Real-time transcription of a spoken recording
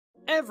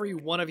Every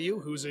one of you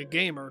who's a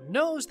gamer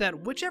knows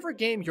that whichever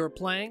game you're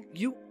playing,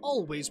 you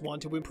always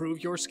want to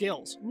improve your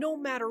skills, no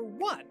matter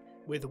what,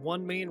 with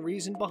one main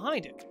reason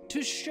behind it,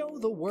 to show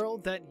the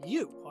world that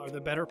you are the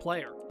better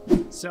player.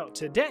 So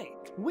today,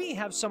 we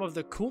have some of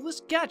the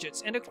coolest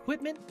gadgets and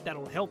equipment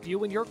that'll help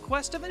you in your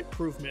quest of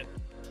improvement.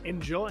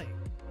 Enjoy!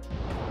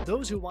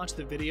 Those who watch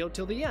the video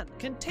till the end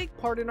can take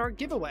part in our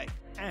giveaway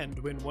and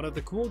win one of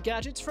the cool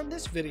gadgets from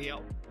this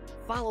video.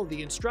 Follow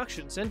the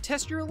instructions and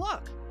test your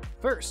luck.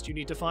 First, you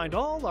need to find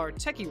all our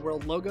Techie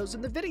World logos in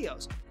the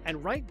videos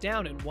and write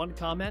down in one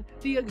comment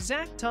the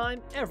exact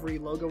time every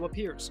logo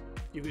appears.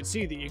 You can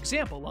see the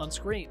example on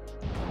screen.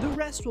 The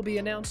rest will be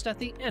announced at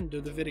the end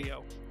of the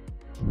video.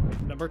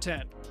 Number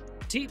 10.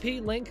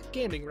 TP-Link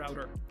Gaming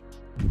Router.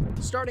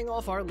 Starting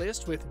off our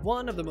list with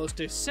one of the most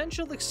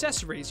essential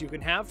accessories you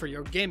can have for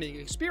your gaming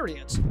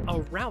experience,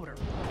 a router.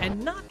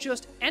 And not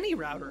just any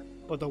router,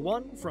 but the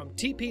one from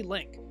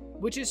TP-Link,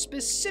 which is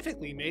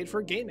specifically made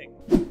for gaming.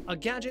 A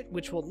gadget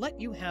which will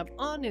let you have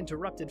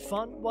uninterrupted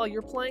fun while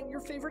you're playing your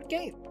favorite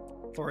game.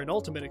 For an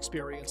ultimate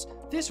experience,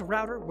 this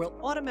router will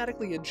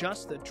automatically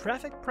adjust the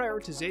traffic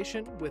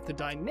prioritization with the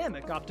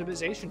dynamic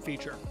optimization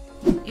feature.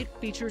 It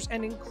features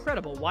an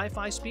incredible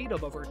Wi-Fi speed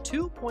of over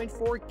 2.4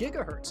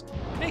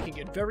 GHz, making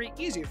it very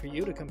easy for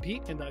you to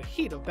compete in the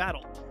heat of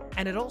battle.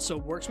 And it also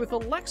works with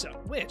Alexa,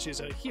 which is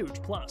a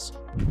huge plus.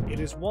 It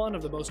is one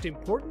of the most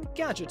important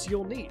gadgets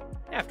you'll need.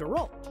 After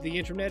all, the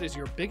internet is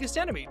your biggest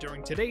enemy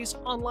during today's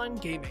online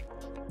gaming.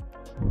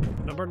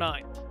 Number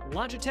 9.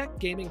 Logitech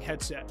Gaming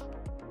Headset.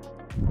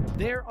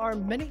 There are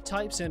many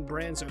types and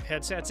brands of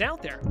headsets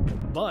out there,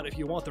 but if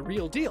you want the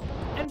real deal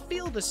and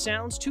feel the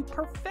sounds to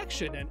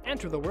perfection and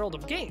enter the world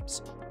of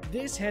games,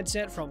 this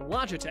headset from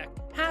Logitech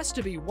has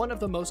to be one of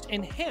the most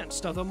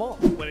enhanced of them all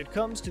when it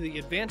comes to the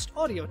advanced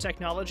audio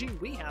technology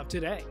we have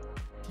today.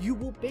 You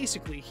will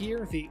basically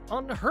hear the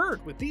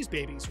unheard with these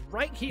babies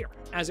right here,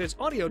 as its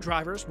audio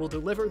drivers will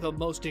deliver the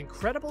most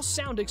incredible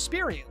sound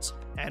experience,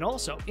 and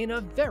also in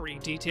a very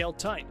detailed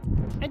type.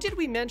 And did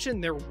we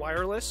mention they're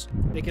wireless?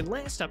 They can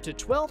last up to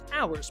 12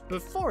 hours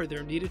before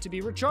they're needed to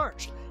be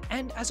recharged.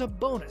 And as a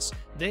bonus,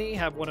 they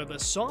have one of the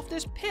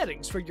softest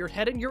paddings for your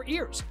head and your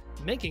ears,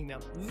 making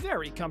them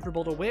very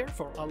comfortable to wear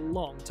for a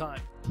long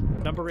time.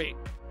 Number 8.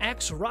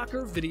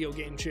 X-Rocker Video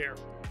Game Chair.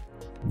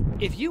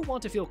 If you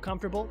want to feel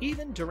comfortable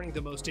even during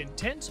the most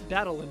intense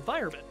battle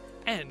environment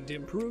and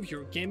improve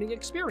your gaming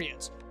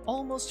experience,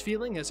 almost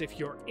feeling as if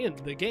you're in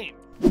the game,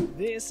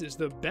 this is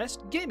the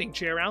best gaming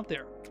chair out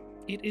there.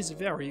 It is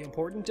very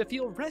important to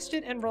feel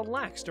rested and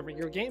relaxed during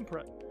your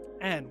gameplay.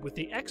 And with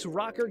the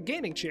X-Rocker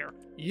Gaming Chair,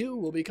 you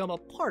will become a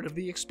part of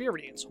the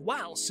experience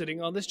while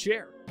sitting on this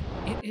chair.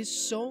 It is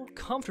so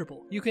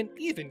comfortable, you can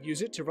even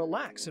use it to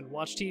relax and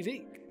watch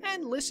TV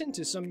and listen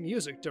to some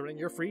music during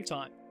your free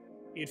time.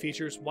 It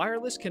features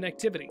wireless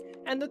connectivity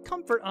and the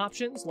comfort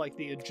options like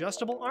the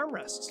adjustable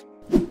armrests.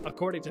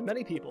 According to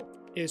many people,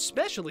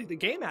 especially the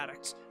game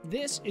addicts,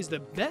 this is the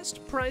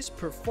best priced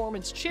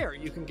performance chair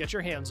you can get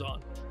your hands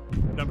on.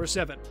 Number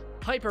 7.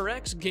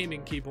 HyperX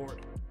Gaming Keyboard.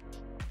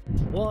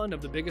 One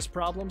of the biggest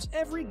problems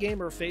every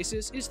gamer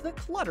faces is the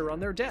clutter on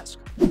their desk.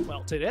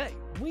 Well, today,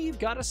 we've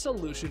got a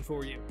solution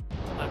for you.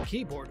 A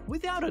keyboard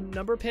without a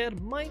number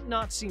pad might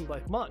not seem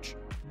like much,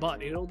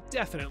 but it'll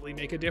definitely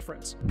make a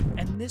difference.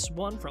 And this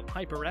one from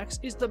HyperX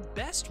is the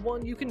best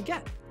one you can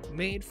get,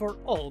 made for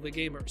all the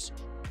gamers.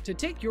 To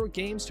take your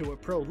games to a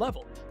pro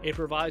level, it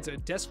provides a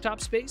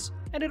desktop space,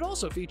 and it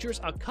also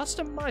features a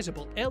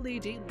customizable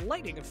LED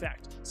lighting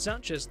effect,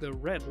 such as the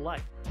red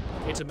light.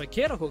 It's a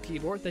mechanical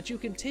keyboard that you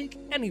can take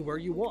anywhere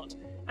you want,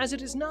 as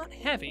it is not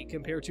heavy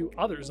compared to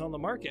others on the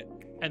market,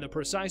 and the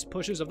precise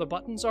pushes of the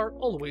buttons are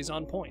always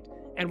on point,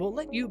 and will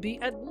let you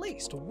be at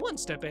least one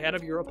step ahead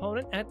of your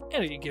opponent at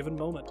any given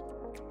moment.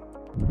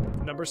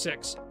 Number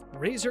 6.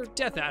 Razer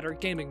DeathAdder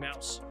Gaming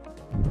Mouse.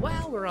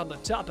 While we're on the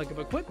topic of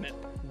equipment,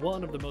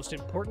 one of the most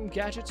important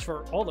gadgets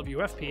for all of you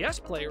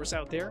FPS players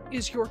out there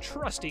is your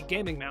trusty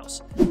gaming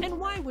mouse. And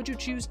why would you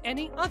choose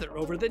any other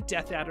over the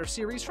DeathAdder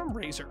series from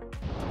Razer?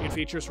 It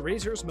features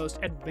Razer's most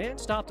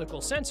advanced optical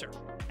sensor,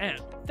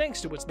 and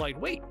thanks to its light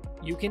weight,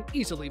 you can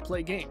easily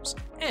play games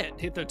and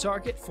hit the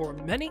target for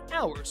many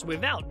hours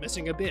without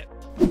missing a bit.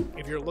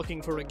 If you're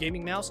looking for a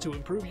gaming mouse to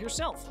improve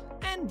yourself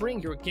and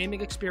bring your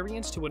gaming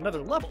experience to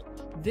another level,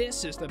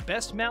 this is the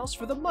best mouse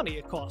for the money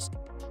it costs.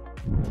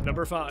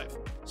 Number 5.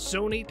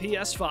 Sony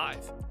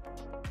PS5.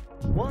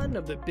 One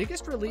of the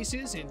biggest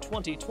releases in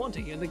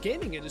 2020 in the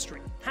gaming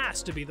industry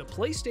has to be the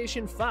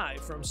PlayStation 5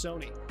 from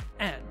Sony,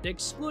 and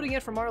excluding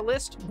it from our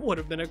list would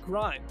have been a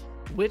crime,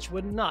 which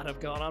would not have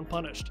gone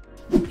unpunished.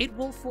 It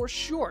will for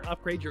sure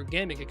upgrade your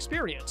gaming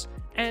experience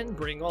and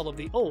bring all of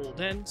the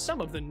old and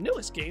some of the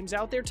newest games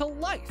out there to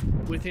life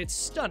with its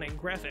stunning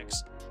graphics.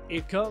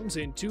 It comes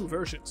in 2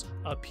 versions,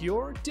 a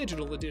pure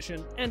digital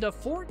edition and a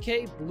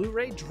 4K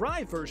Blu-ray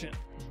drive version,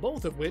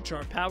 both of which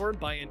are powered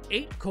by an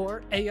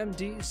 8-core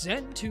AMD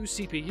Zen 2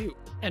 CPU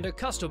and a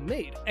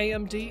custom-made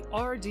AMD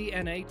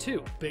RDNA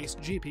 2 based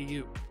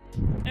GPU.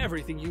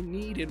 Everything you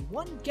need in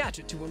one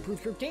gadget to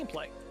improve your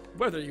gameplay,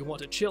 whether you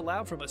want to chill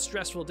out from a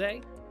stressful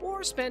day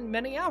or spend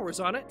many hours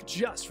on it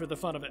just for the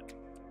fun of it.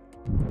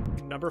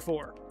 Number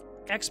 4.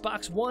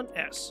 Xbox One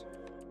S.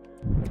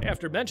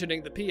 After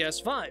mentioning the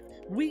PS5,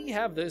 we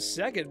have the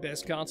second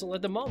best console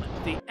at the moment,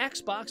 the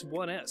Xbox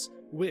One S,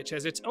 which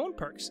has its own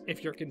perks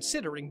if you're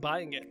considering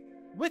buying it.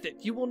 With it,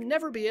 you will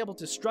never be able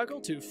to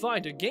struggle to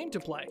find a game to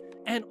play,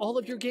 and all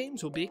of your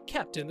games will be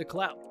kept in the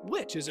cloud,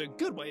 which is a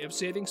good way of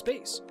saving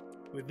space.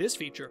 With this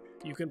feature,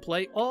 you can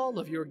play all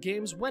of your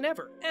games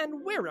whenever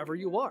and wherever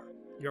you are.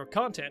 Your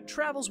content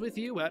travels with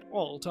you at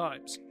all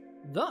times.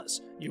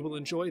 Thus, you will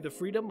enjoy the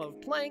freedom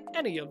of playing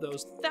any of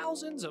those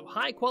thousands of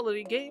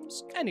high-quality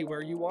games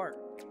anywhere you are.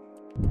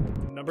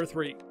 Number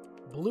 3.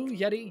 Blue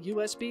Yeti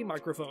USB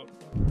microphone.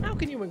 How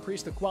can you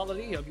increase the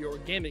quality of your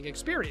gaming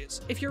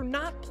experience if you're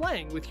not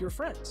playing with your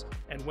friends?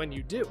 And when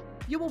you do,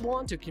 you will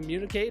want to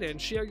communicate and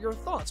share your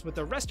thoughts with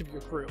the rest of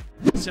your crew.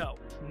 So,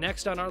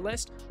 next on our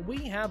list,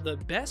 we have the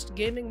best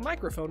gaming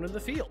microphone in the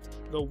field,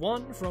 the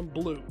one from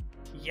Blue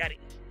Yeti.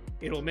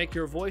 It'll make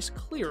your voice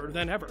clearer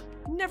than ever,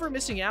 never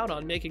missing out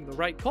on making the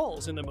right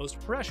calls in the most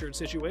pressured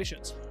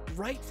situations.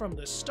 Right from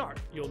the start,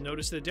 you'll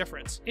notice the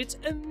difference. It's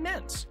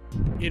immense.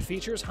 It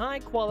features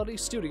high-quality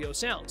studio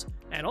sounds,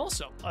 and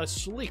also a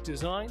sleek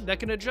design that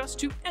can adjust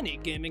to any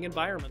gaming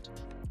environment.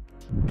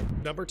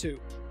 Number 2.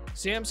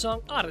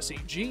 Samsung Odyssey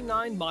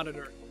G9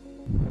 Monitor.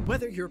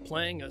 Whether you're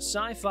playing a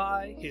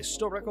sci-fi,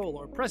 historical,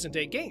 or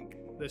present-day game,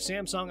 the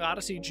Samsung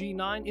Odyssey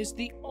G9 is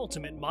the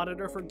ultimate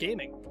monitor for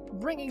gaming,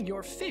 bringing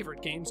your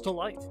favorite games to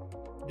life.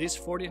 This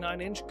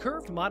 49-inch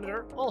curved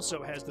monitor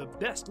also has the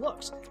best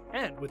looks,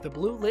 and with the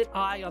blue lit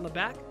eye on the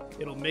back,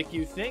 it'll make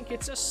you think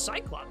it's a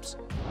Cyclops.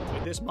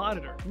 With this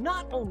monitor,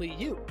 not only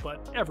you,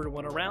 but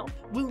everyone around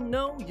will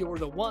know you're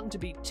the one to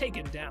be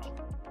taken down.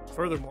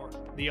 Furthermore,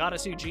 the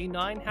Odyssey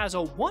G9 has a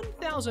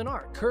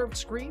 1000R curved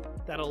screen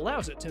that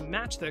allows it to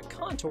match the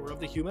contour of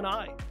the human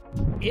eye.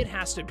 It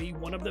has to be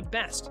one of the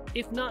best,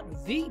 if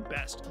not the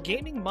best,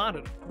 gaming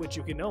monitor which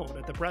you can own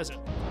at the present,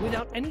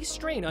 without any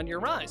strain on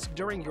your eyes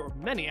during your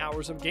many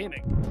hours of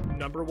gaming.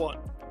 Number 1.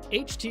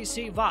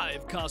 HTC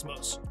Vive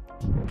Cosmos.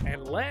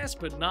 And last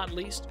but not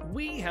least,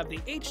 we have the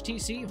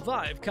HTC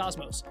Vive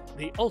Cosmos,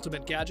 the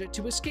ultimate gadget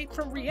to escape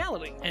from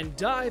reality and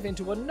dive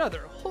into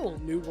another whole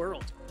new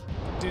world.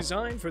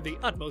 Designed for the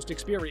utmost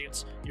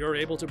experience, you're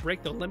able to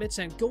break the limits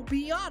and go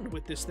beyond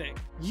with this thing.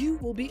 You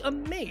will be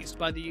amazed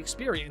by the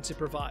experience it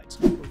provides,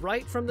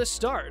 right from the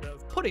start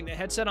of putting the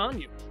headset on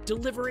you,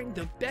 delivering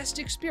the best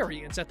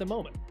experience at the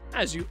moment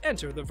as you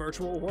enter the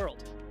virtual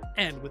world.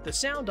 And with the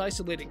sound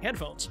isolating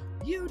headphones,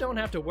 you don't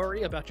have to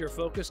worry about your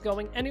focus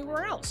going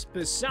anywhere else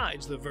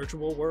besides the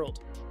virtual world.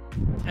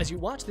 As you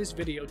watch this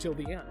video till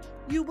the end,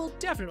 you will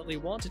definitely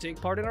want to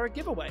take part in our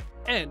giveaway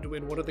and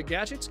win one of the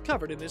gadgets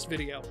covered in this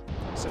video.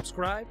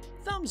 Subscribe,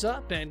 thumbs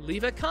up, and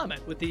leave a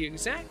comment with the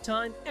exact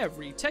time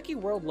every Techie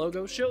World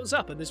logo shows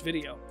up in this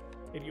video.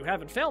 If you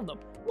haven't found them,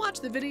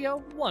 watch the video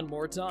one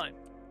more time.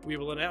 We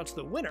will announce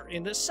the winner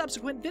in the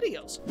subsequent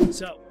videos,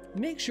 so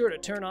make sure to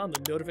turn on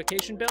the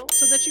notification bell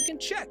so that you can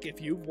check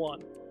if you've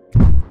won.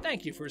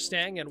 Thank you for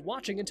staying and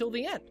watching until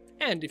the end,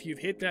 and if you've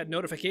hit that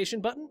notification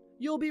button,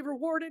 you'll be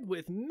rewarded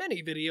with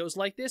many videos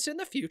like this in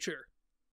the future.